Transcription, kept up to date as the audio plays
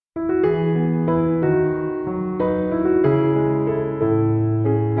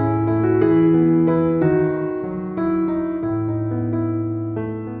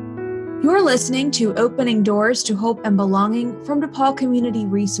listening to Opening Doors to Hope and Belonging from DePaul Community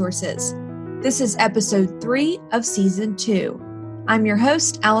Resources. This is episode 3 of season 2. I'm your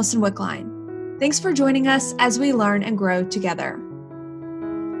host, Allison Wickline. Thanks for joining us as we learn and grow together.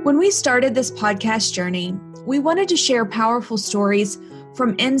 When we started this podcast journey, we wanted to share powerful stories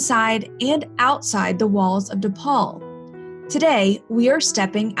from inside and outside the walls of DePaul. Today, we are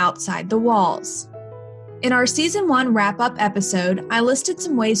stepping outside the walls. In our Season 1 wrap-up episode, I listed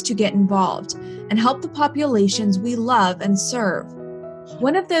some ways to get involved and help the populations we love and serve.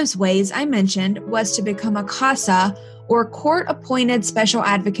 One of those ways I mentioned was to become a CASA, or Court-Appointed Special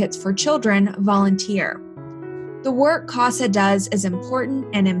Advocates for Children, volunteer. The work CASA does is important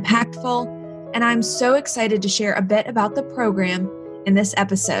and impactful, and I'm so excited to share a bit about the program in this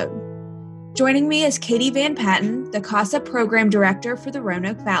episode. Joining me is Katie Van Patten, the CASA Program Director for the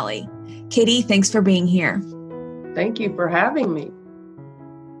Roanoke Valley. Katie, thanks for being here. Thank you for having me.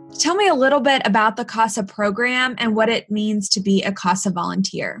 Tell me a little bit about the CASA program and what it means to be a CASA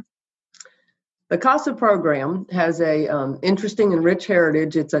volunteer. The CASA program has a interesting and rich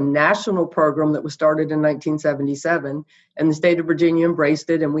heritage. It's a national program that was started in 1977, and the state of Virginia embraced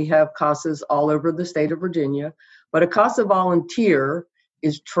it, and we have CASAs all over the state of Virginia. But a CASA volunteer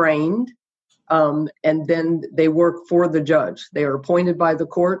is trained, and then they work for the judge. They are appointed by the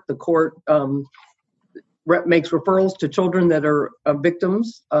court. The court makes referrals to children that are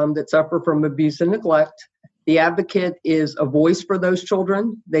victims that suffer from abuse and neglect. The advocate is a voice for those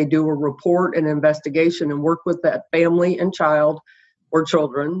children. They do a report and investigation and work with that family and child or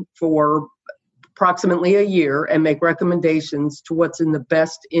children for approximately a year and make recommendations to what's in the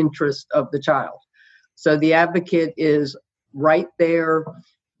best interest of the child. So the advocate is right there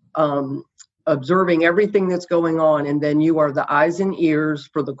observing everything that's going on, and then you are the eyes and ears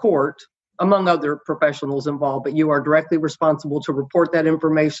for the court, among other professionals involved, but you are directly responsible to report that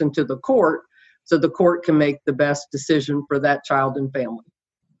information to the court so the court can make the best decision for that child and family.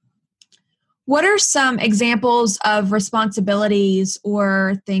 What are some examples of responsibilities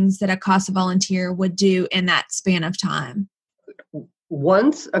or things that a CASA volunteer would do in that span of time?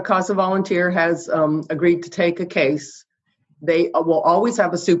 Once a CASA volunteer has agreed to take a case, they will always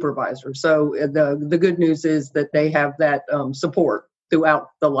have a supervisor. So the good news is that they have that support throughout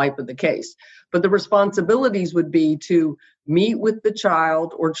the life of the case. But the responsibilities would be to meet with the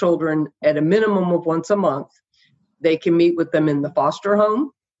child or children at a minimum of once a month. They can meet with them in the foster home.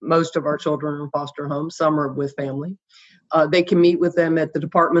 Most of our children are in foster homes. Some are with family. They can meet with them at the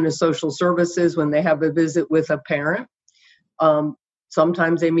Department of Social Services when they have a visit with a parent.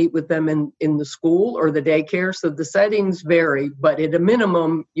 Sometimes they meet with them in the school or the daycare. So the settings vary, but at a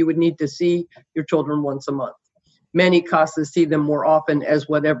minimum, you would need to see your children once a month. Many CASAs see them more often as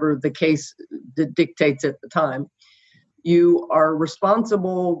whatever the case dictates at the time. You are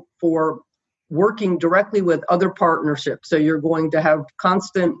responsible for working directly with other partnerships. So you're going to have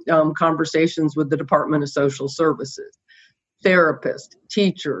constant conversations with the Department of Social Services, therapists,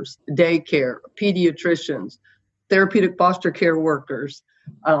 teachers, daycare, pediatricians, therapeutic foster care workers.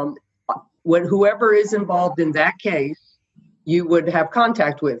 Whoever is involved in that case, you would have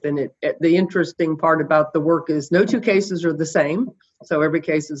contact with. And the interesting part about the work is no two cases are the same. So every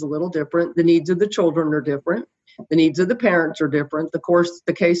case is a little different. The needs of the children are different. The needs of the parents are different. The course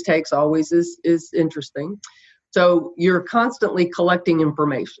the case takes always is interesting. So you're constantly collecting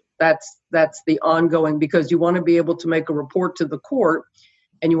information. That's the ongoing, because you want to be able to make a report to the court,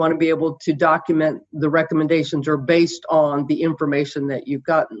 and you want to be able to document the recommendations are based on the information that you've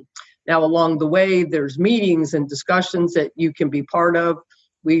gotten. Now, along the way, there's meetings and discussions that you can be part of.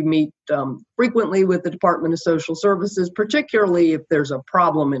 We meet frequently with the Department of Social Services, particularly if there's a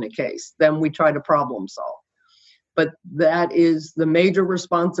problem in a case. Then we try to problem solve. But that is the major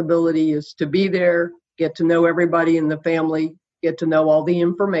responsibility, is to be there, get to know everybody in the family, get to know all the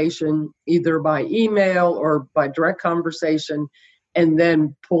information, either by email or by direct conversation, and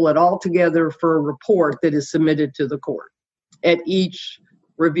then pull it all together for a report that is submitted to the court at each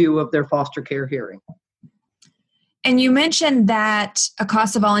review of their foster care hearing. And you mentioned that a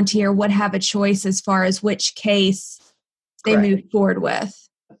CASA volunteer would have a choice as far as which case they Correct. move forward with.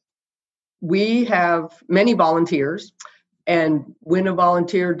 We have many volunteers, and when a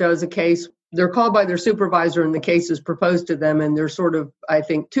volunteer does a case, they're called by their supervisor and the case is proposed to them, and there's sort of, I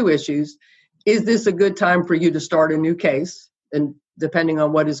think, two issues. Is this a good time for you to start a new case? And depending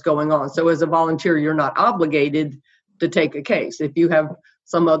on what is going on. So as a volunteer, you're not obligated to take a case. If you have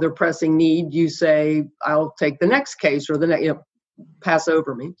some other pressing need, you say, I'll take the next case, or the next, pass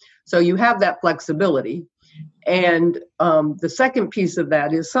over me. So you have that flexibility. And the second piece of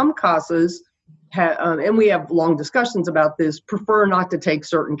that is some CASAs, and we have long discussions about this, prefer not to take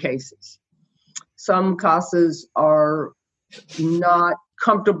certain cases. some CASAs are not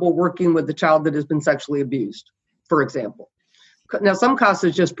comfortable working with a child that has been sexually abused, for example. Now, some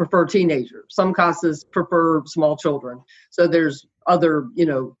CASAs just prefer teenagers. Some CASAs prefer small children. So there's other,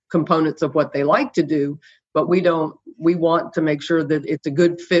 components of what they like to do, but we want to make sure that it's a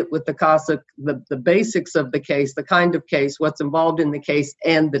good fit with the CASA, the basics of the case, the kind of case, what's involved in the case,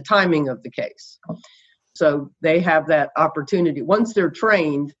 and the timing of the case. So they have that opportunity. Once they're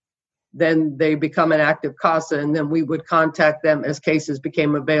trained, then they become an active CASA, and then we would contact them as cases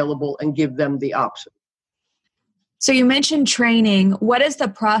became available and give them the option. So you mentioned training. What is the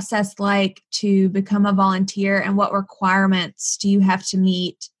process like to become a volunteer, and what requirements do you have to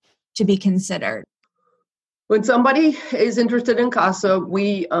meet to be considered? When somebody is interested in CASA,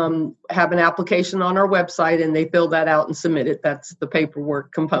 we have an application on our website, and they fill that out and submit it. That's the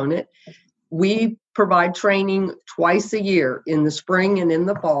paperwork component. We provide training twice a year, in the spring and in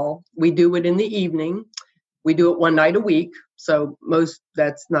the fall. We do it in the evening. We do it one night a week, so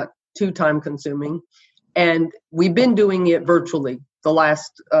that's not too time consuming. And we've been doing it virtually the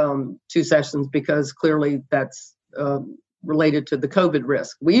last 2 sessions because clearly that's related to the COVID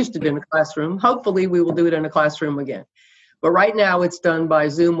risk. We used to do it in a classroom. Hopefully we will do it in a classroom again. But right now it's done by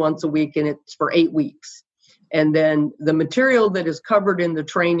Zoom once a week, and it's for 8 weeks. And then the material that is covered in the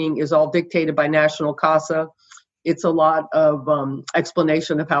training is all dictated by National CASA. It's a lot of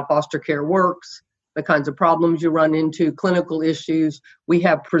explanation of how foster care works, the kinds of problems you run into, clinical issues. We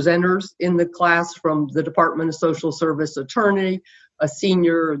have presenters in the class from the Department of Social Service attorney, a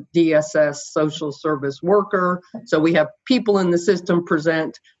senior DSS social service worker. So we have people in the system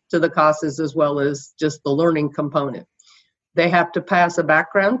present to the CASAs as well as just the learning component. They have to pass a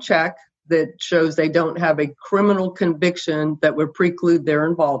background check that shows they don't have a criminal conviction that would preclude their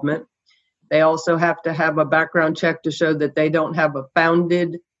involvement. They also have to have a background check to show that they don't have a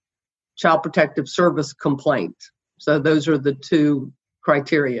founded Child Protective Service complaint. So those are the 2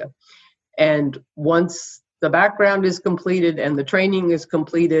 criteria. And once the background is completed and the training is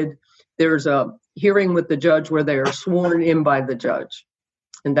completed, there's a hearing with the judge where they are sworn in by the judge.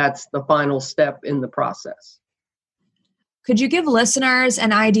 And that's the final step in the process. Could you give listeners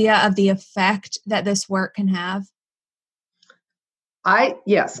an idea of the effect that this work can have?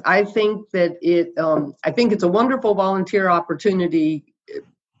 Yes, I think that I think it's a wonderful volunteer opportunity.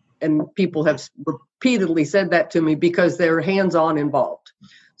 And people have repeatedly said that to me because they're hands-on involved.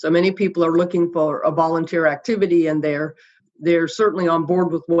 So many people are looking for a volunteer activity, and they're certainly on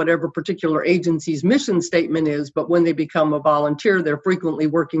board with whatever particular agency's mission statement is. But when they become a volunteer, they're frequently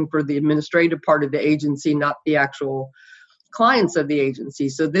working for the administrative part of the agency, not the actual clients of the agency.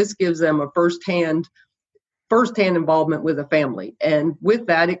 So this gives them a firsthand involvement with a family. And with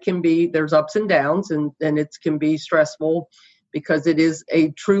that, there's ups and downs, and it can be stressful, because it is a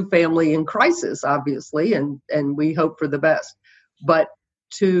true family in crisis, obviously, and we hope for the best. But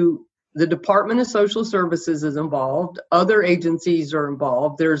the Department of Social Services is involved, other agencies are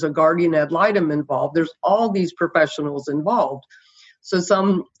involved, there's a guardian ad litem involved, there's all these professionals involved. So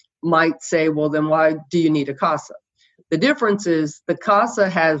some might say, well, then why do you need a CASA? The difference is the CASA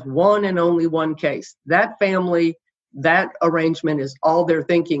has one and only one case. That family, that arrangement is all they're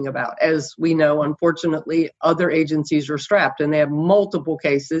thinking about. As we know, unfortunately, other agencies are strapped and they have multiple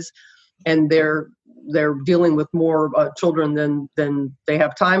cases, and they're dealing with more children than they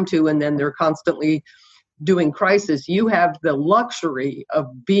have time to, and then they're constantly doing crisis. You have the luxury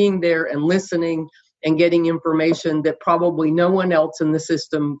of being there and listening and getting information that probably no one else in the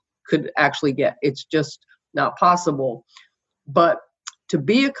system could actually get. It's just not possible. But to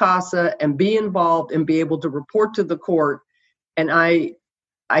be a CASA and be involved and be able to report to the court. And I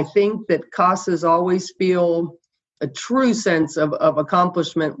think that CASAs always feel a true sense of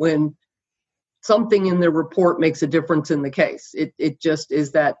accomplishment when something in the report makes a difference in the case. It just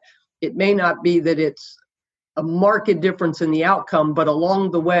is that it may not be that it's a marked difference in the outcome, but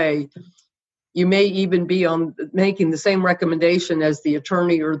along the way, you may even be on making the same recommendation as the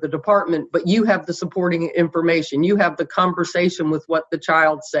attorney or the department, but you have the supporting information. You have the conversation with what the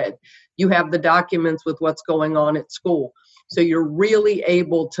child said. You have the documents with what's going on at school. So you're really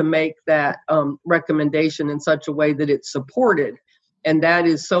able to make that recommendation in such a way that it's supported. And that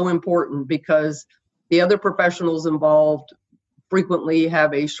is so important, because the other professionals involved frequently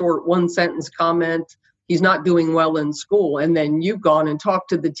have a short 1-sentence comment. He's not doing well in school. And then you've gone and talked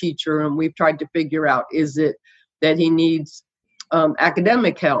to the teacher, and we've tried to figure out, is it that he needs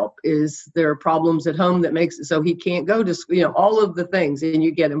academic help? Is there problems at home that makes it so he can't go to school? All of the things, and you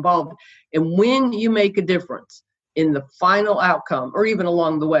get involved. And when you make a difference in the final outcome, or even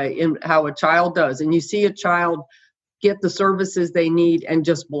along the way in how a child does, and you see a child get the services they need and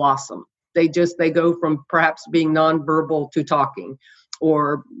just blossom, They go from perhaps being nonverbal to talking,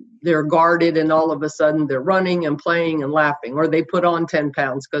 or they're guarded and all of a sudden they're running and playing and laughing, or they put on 10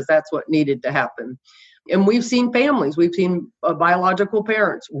 pounds because that's what needed to happen. And we've seen families, we've seen biological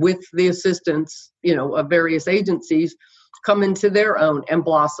parents with the assistance, of various agencies come into their own and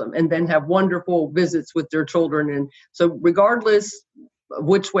blossom and then have wonderful visits with their children. And so regardless of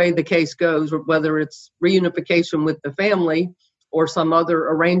which way the case goes, or whether it's reunification with the family or some other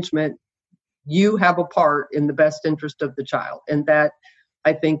arrangement, you have a part in the best interest of the child. And that,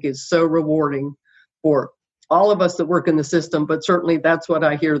 I think, is so rewarding for all of us that work in the system, but certainly that's what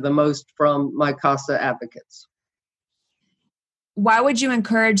I hear the most from my CASA advocates. Why would you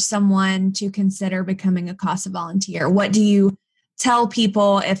encourage someone to consider becoming a CASA volunteer? What do you tell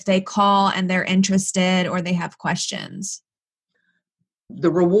people if they call and they're interested or they have questions?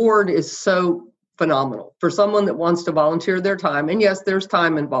 The reward is so phenomenal for someone that wants to volunteer their time. And yes, there's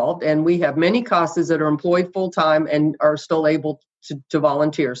time involved. And we have many CASAs that are employed full time and are still able to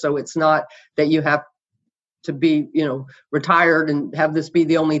volunteer. So it's not that you have to be, retired and have this be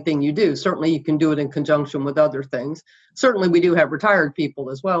the only thing you do. Certainly you can do it in conjunction with other things. Certainly we do have retired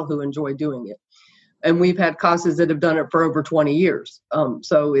people as well who enjoy doing it. And we've had CASAs that have done it for over 20 years.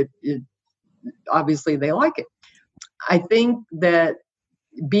 So it obviously they like it. I think that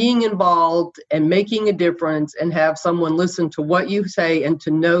being involved and making a difference and have someone listen to what you say and to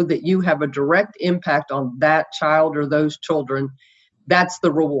know that you have a direct impact on that child or those children, that's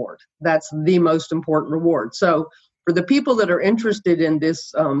the reward. That's the most important reward. So for the people that are interested in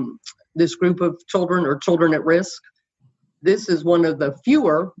this group of children or children at risk, this is one of the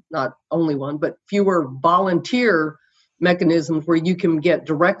fewer, not only one, but fewer volunteer mechanisms where you can get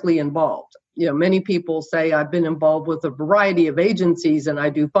directly involved. Many people say I've been involved with a variety of agencies and I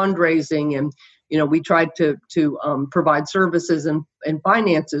do fundraising and, we try to provide services and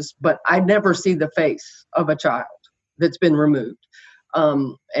finances, but I never see the face of a child that's been removed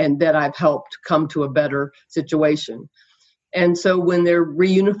and that I've helped come to a better situation. And so when they're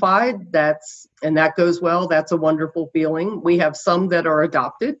reunified, that goes well. That's a wonderful feeling. We have some that are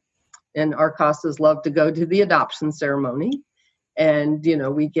adopted, and our CASAs love to go to the adoption ceremony. And,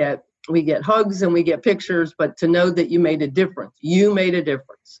 we get hugs and we get pictures, but to know that you made a difference in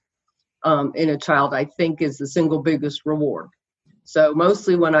a child, I think is the single biggest reward. So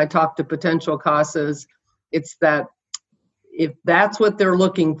mostly when I talk to potential CASAs, it's that if that's what they're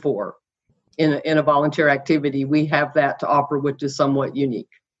looking for in a volunteer activity, we have that to offer, which is somewhat unique.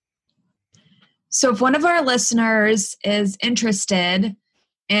 So if one of our listeners is interested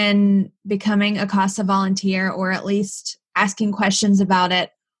in becoming a CASA volunteer or at least asking questions about it,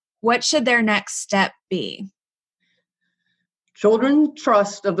 what should their next step be? Children's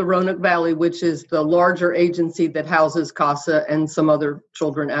Trust of the Roanoke Valley, which is the larger agency that houses CASA and some other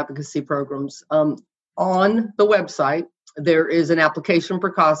children advocacy programs. On the website, there is an application for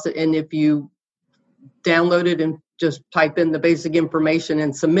CASA, and if you download it and just type in the basic information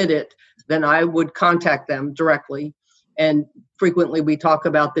and submit it, then I would contact them directly. And frequently we talk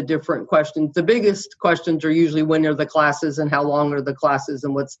about the different questions. The biggest questions are usually when are the classes and how long are the classes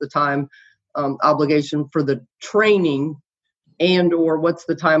and what's the time obligation for the training and or what's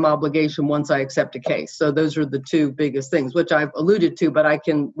the time obligation once I accept a case. So those are the two biggest things, which I've alluded to, but I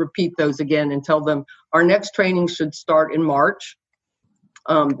can repeat those again and tell them our next training should start in March.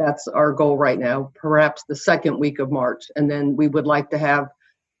 That's our goal right now, perhaps the second week of March. And then we would like to have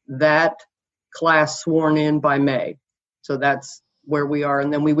that class sworn in by May. So that's where we are.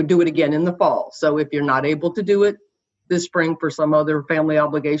 And then we would do it again in the fall. So if you're not able to do it this spring for some other family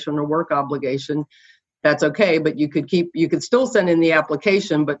obligation or work obligation, that's okay. But you could still send in the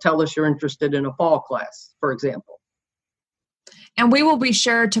application, but tell us you're interested in a fall class, for example. And we will be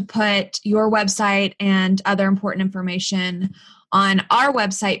sure to put your website and other important information on our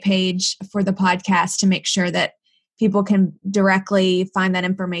website page for the podcast to make sure that people can directly find that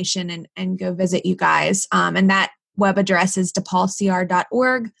information and go visit you guys. And that web address is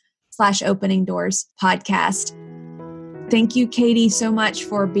depauldcr.org/openingdoorspodcast. Thank you, Katie, so much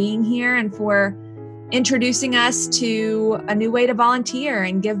for being here and for introducing us to a new way to volunteer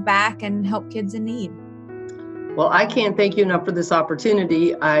and give back and help kids in need. Well, I can't thank you enough for this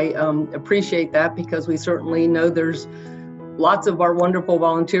opportunity. I appreciate that because we certainly know there's lots of our wonderful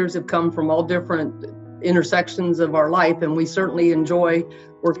volunteers have come from all different intersections of our life, and we certainly enjoy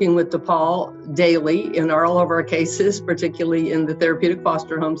working with DePaul daily in all of our cases, particularly in the therapeutic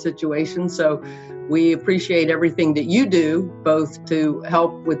foster home situation. So we appreciate everything that you do, both to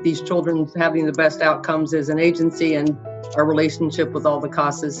help with these children having the best outcomes as an agency, and our relationship with all the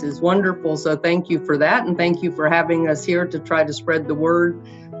CASAs is wonderful. So thank you for that, and thank you for having us here to try to spread the word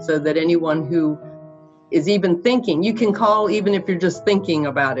so that anyone who is even thinking, you can call even if you're just thinking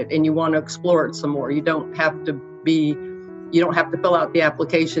about it and you want to explore it some more. You don't have to fill out the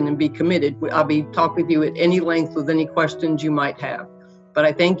application and be committed. I'll be talking with you at any length with any questions you might have. But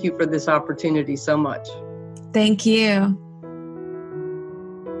I thank you for this opportunity so much. Thank you.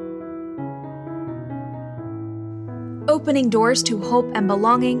 Opening Doors to Hope and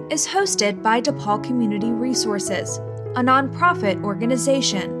Belonging is hosted by DePaul Community Resources, a nonprofit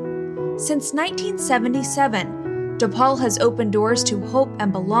organization. Since 1977, DePaul has opened doors to hope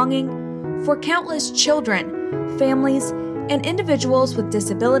and belonging for countless children, families, and individuals with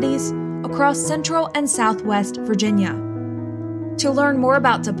disabilities across Central and Southwest Virginia. To learn more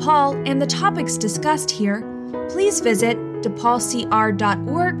about DePaul and the topics discussed here, please visit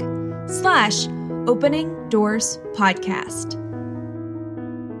depaulcr.org/Opening Doors Podcast.